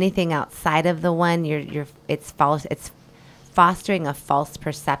have anything outside of the one, it's false. It's fostering a false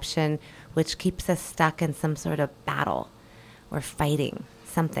perception, which keeps us stuck in some sort of battle or fighting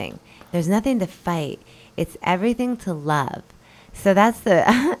something. There's nothing to fight. It's everything to love. So that's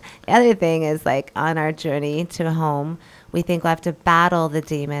the other thing, is like on our journey to home, we think we'll have to battle the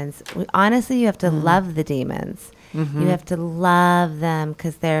demons. Honestly, you have to love the demons. You have to love them,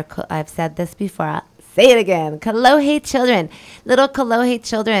 because I've said this before, I'll say it again, Kolohe children, little Kolohe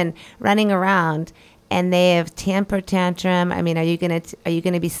children running around, and they have temper tantrum. I mean, are you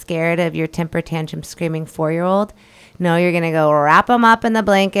gonna be scared of your temper tantrum screaming 4-year-old? No, you're gonna go wrap them up in the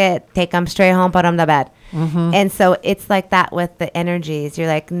blanket, take them straight home, put them to bed. And so it's like that with the energies. You're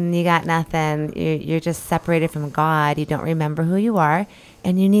like, you got nothing. You're just separated from God. You don't remember who you are,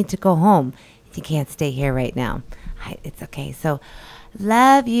 and you need to go home. You can't stay here right now. It's okay. So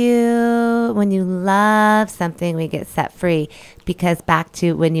love you. When you love something, we get set free, because back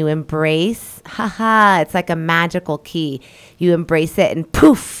to when you embrace, it's like a magical key. You embrace it and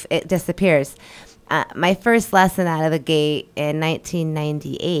poof, it disappears. My first lesson out of the gate in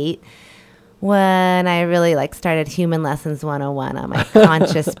 1998, when I really started Human Lessons 101 on my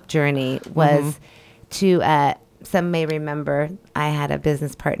conscious journey, was to, some may remember, I had a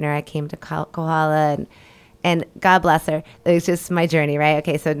business partner. I came to Kohala, and God bless her. It was just my journey, right?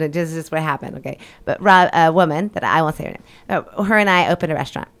 Okay, so this is what happened, okay? But a woman that I won't say her name, her and I opened a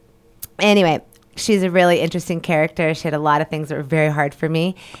restaurant. Anyway, she's a really interesting character. She had a lot of things that were very hard for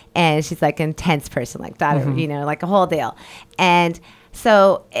me, and she's like an intense person, like daughter, like a whole deal. And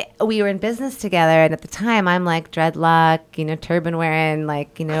so we were in business together, and at the time I'm like dreadlock, turban wearing,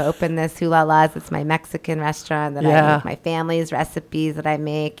 open this Hula La's. It's my Mexican restaurant that I make my family's recipes that I'm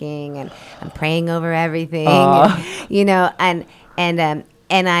making, and I'm praying over everything, and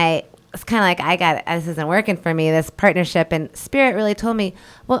I was kind of like, this isn't working for me, this partnership. And Spirit really told me,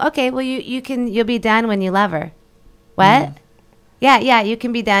 well, okay, well you'll be done when you love her. What? Yeah, you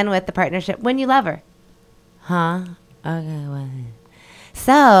can be done with the partnership when you love her. Huh? Okay, well.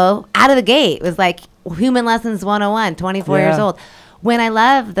 So out of the gate, it was like Human Lessons 101, 24 years old. When I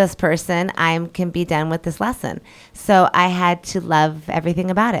love this person, I can be done with this lesson. So I had to love everything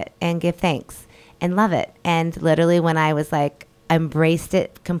about it and give thanks and love it. And literally when I was embraced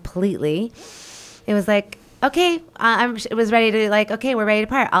it completely, it was like, okay, it was ready to okay, we're ready to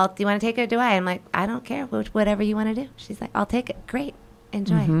part. Do you want to take it or do I? I'm like, I don't care, whatever you want to do. She's like, I'll take it. Great.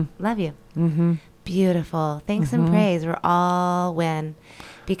 Enjoy. Love you. Beautiful. Thanks and praise. We're all win,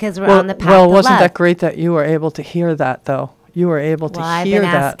 because we're on the path to love. Well, wasn't that great that you were able to hear that, though? You were able to hear that. Well, I've been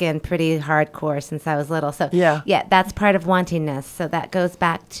asking pretty hardcore since I was little. So yeah, that's part of wantingness. So that goes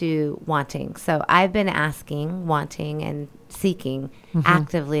back to wanting. So I've been asking, wanting, and seeking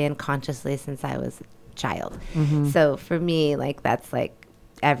actively and consciously since I was a child. So for me, that's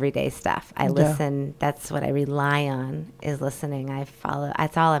everyday stuff. I listen. That's what I rely on, is listening. I follow.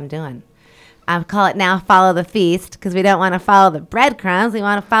 That's all I'm doing. I call it now follow the feast, because we don't want to follow the breadcrumbs. We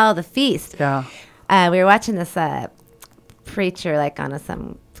want to follow the feast. Yeah. We were watching this preacher on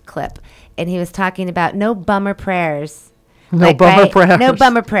some clip, and he was talking about no bummer prayers. No bummer prayers. No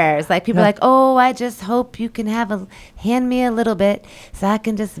bummer prayers. People are like, oh, I just hope you can hand me a little bit so I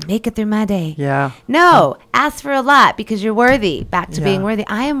can just make it through my day. Yeah. No, ask for a lot, because you're worthy. Back to being worthy.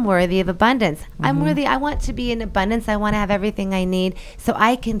 I am worthy of abundance. I'm worthy. I want to be in abundance. I want to have everything I need so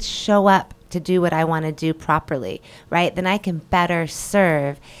I can show up to do what I want to do properly, right? Then I can better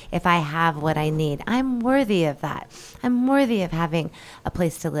serve if I have what I need. I'm worthy of that. I'm worthy of having a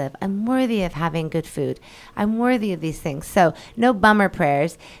place to live. I'm worthy of having good food. I'm worthy of these things. So no bummer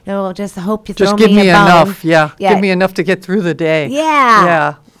prayers. No, just hope you throw me a bone. Just give me enough. Yeah. Give me enough to get through the day.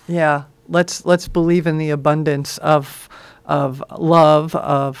 Yeah. Let's believe in the abundance of love,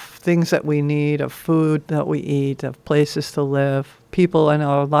 of things that we need, of food that we eat, of places to live, people in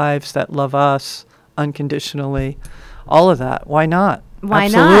our lives that love us unconditionally, all of that. Why not? Why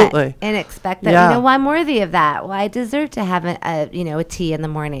Absolutely. not? And expect that, well, I'm worthy of that. Well, I deserve to have a tea in the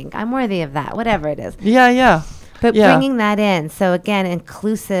morning. I'm worthy of that, whatever it is. Yeah. But bringing that in. So again,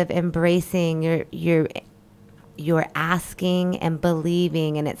 inclusive, embracing you're asking and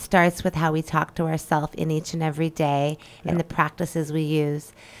believing, and it starts with how we talk to ourselves in each and every day and the practices we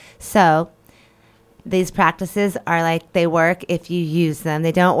use. So these practices are they work if you use them.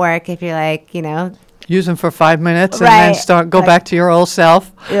 They don't work if you're use them for 5 minutes and then go back to your old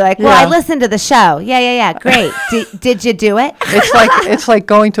self. You're like, well, I listened to the show. Yeah. Great. Did you do it? It's like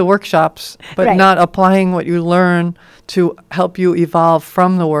going to workshops, but not applying what you learn to help you evolve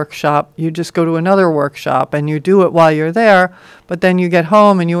from the workshop. You just go to another workshop and you do it while you're there, but then you get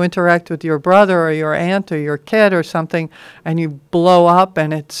home and you interact with your brother or your aunt or your kid or something, and you blow up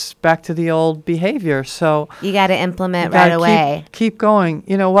and it's back to the old behavior. So you got to implement right away. Keep going.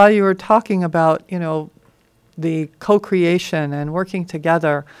 While you were talking about, the co-creation and working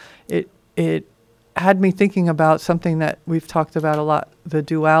together, it had me thinking about something that we've talked about a lot, the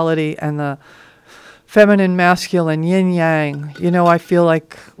duality and the feminine, masculine, yin yang. I feel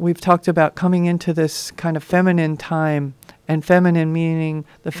like we've talked about coming into this kind of feminine time, and feminine meaning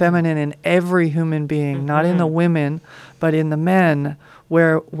the feminine in every human being, not in the women, but in the men,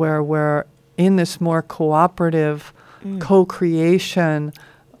 where we're in this more cooperative co-creation,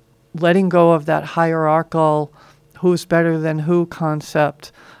 letting go of that hierarchical who's better than who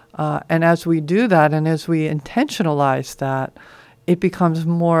concept. And as we do that and as we intentionalize that, it becomes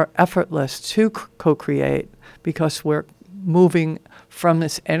more effortless to co-create because we're moving from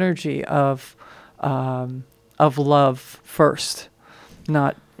this energy of love first,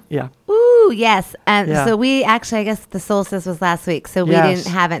 not, yeah. Ooh, yes. Yeah. So we actually, I guess the solstice was last week, so we Yes.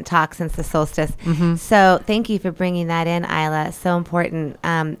 haven't talked since the solstice. So thank you for bringing that in, Isla. So important.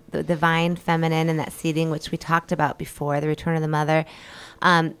 The divine feminine and that seeding, which we talked about before, the return of the mother.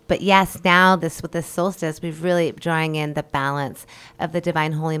 But yes, now with this solstice, we've really drawing in the balance of the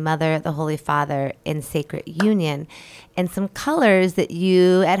divine Holy Mother, the Holy Father in sacred union. And some colors that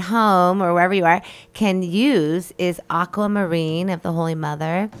you at home or wherever you are can use is aquamarine of the Holy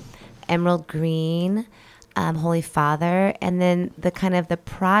Mother, emerald green, Holy Father, and then the kind of the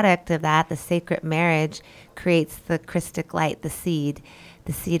product of that, the sacred marriage, creates the Christic light, the seed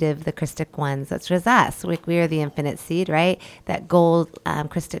of the Christic ones. That's just us. We are the infinite seed, right? That gold,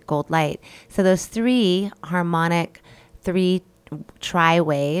 Christic gold light. So those three harmonic, three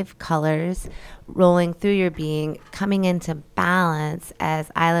tri-wave colors rolling through your being, coming into balance, as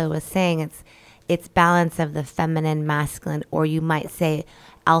Isla was saying, it's balance of the feminine, masculine, or you might say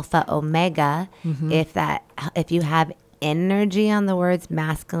alpha, omega. If you have energy on the words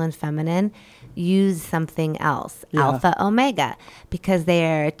masculine, feminine, use something else, alpha, omega, because they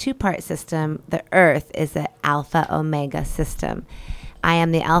are a two-part system. The earth is an alpha, omega system. I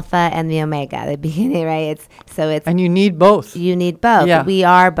am the alpha and the omega, the beginning, right? And you need both. You need both. Yeah. We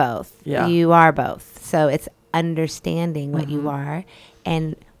are both. Yeah. You are both. So it's understanding what you are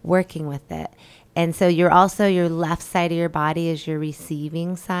and working with it. And so you're also, your left side of your body is your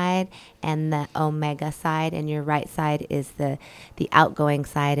receiving side and the omega side, and your right side is the outgoing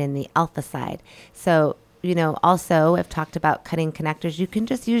side and the alpha side. So, also I've talked about cutting connectors. You can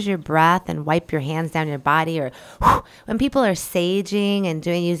just use your breath and wipe your hands down your body, or when people are saging and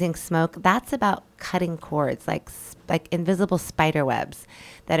using smoke, that's about cutting cords, like invisible spider webs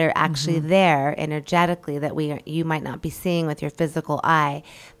that are actually there energetically that you might not be seeing with your physical eye,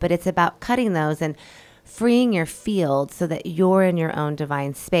 but it's about cutting those and freeing your field so that you're in your own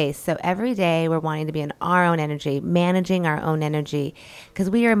divine space. So every day we're wanting to be in our own energy, managing our own energy, because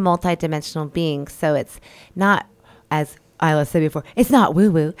we are multidimensional beings. So it's not, as Isla said before, it's not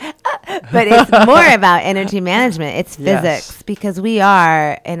woo-woo, but it's more about energy management. It's physics, because we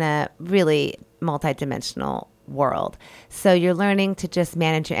are in a really multidimensional world. So you're learning to just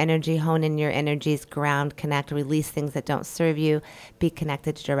manage your energy, hone in your energies, ground, connect, release things that don't serve you, be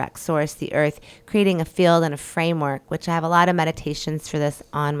connected to direct source, the earth, creating a field and a framework, which I have a lot of meditations for this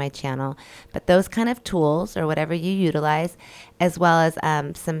on my channel. But those kind of tools, or whatever you utilize, as well as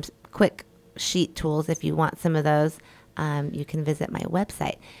some quick sheet tools, if you want some of those, you can visit my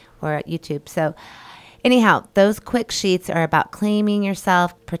website or YouTube. So anyhow, those quick sheets are about claiming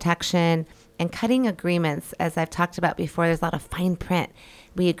yourself, protection, and cutting agreements. As I've talked about before, there's a lot of fine print.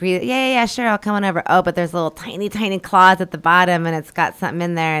 We agree that, yeah, sure, I'll come on over. Oh, but there's little tiny, tiny claws at the bottom, and it's got something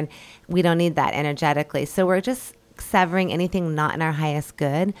in there, and we don't need that energetically. So we're just severing anything not in our highest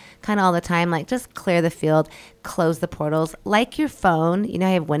good kind of all the time. Like, just clear the field, close the portals. Like your phone, you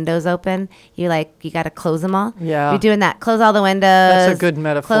have windows open. You got to close them all. Yeah. You're doing that. Close all the windows. That's a good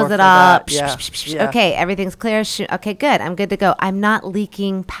metaphor Close it for all. that. Yeah. Okay, everything's clear. Okay, good. I'm good to go. I'm not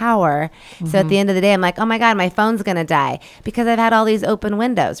leaking power. So at the end of the day, I'm like, oh my God, my phone's going to die because I've had all these open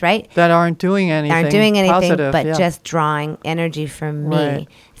windows, right? That aren't doing anything positive, but just drawing energy from me. Right.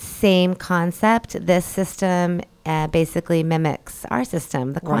 Same concept. This system basically mimics our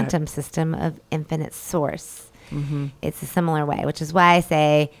system, the quantum system of infinite source. It's a similar way, which is why I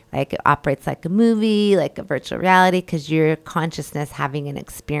say it operates like a movie, like a virtual reality, because your consciousness having an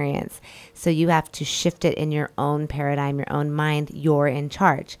experience. So you have to shift it in your own paradigm, your own mind. You're in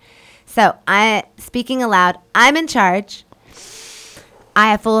charge. So speaking aloud, I'm in charge.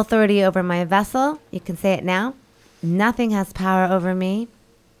 I have full authority over my vessel. You can say it now. Nothing has power over me.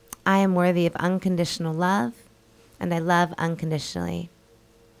 I am worthy of unconditional love, and I love unconditionally.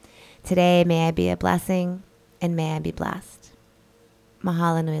 Today, may I be a blessing, and may I be blessed.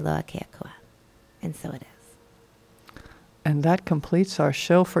 Mahalo nui loa kea kua. And so it is. And that completes our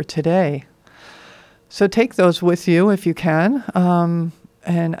show for today. So take those with you if you can,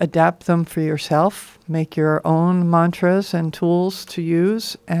 and adapt them for yourself. Make your own mantras and tools to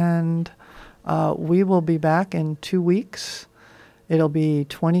use. And we will be back in 2 weeks. It'll be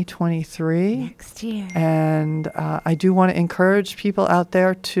 2023. Next year. And I do want to encourage people out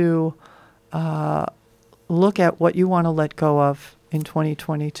there to look at what you want to let go of in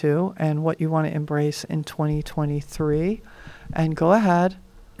 2022 and what you want to embrace in 2023. And go ahead.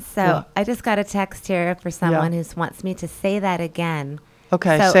 So Yeah. I just got a text here for someone who wants me to say that again.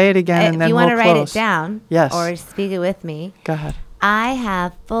 Okay, So say it again and if then you we'll want to write close. it down Yes. or speak it with me. Go ahead. I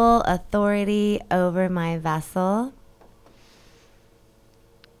have full authority over my vessel.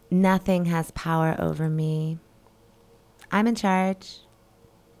 Nothing has power over me. I'm in charge.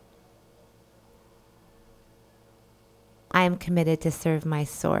 I am committed to serve my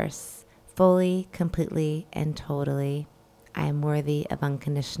source fully, completely, and totally. I am worthy of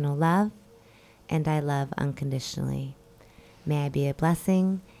unconditional love, and I love unconditionally. May I be a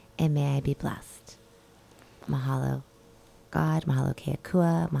blessing, and may I be blessed. Mahalo, God, mahalo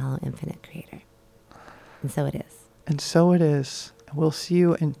Keakua, mahalo infinite creator. And so it is. And so it is. We'll see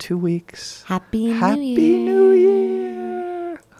you in 2 weeks. Happy New Happy Year. New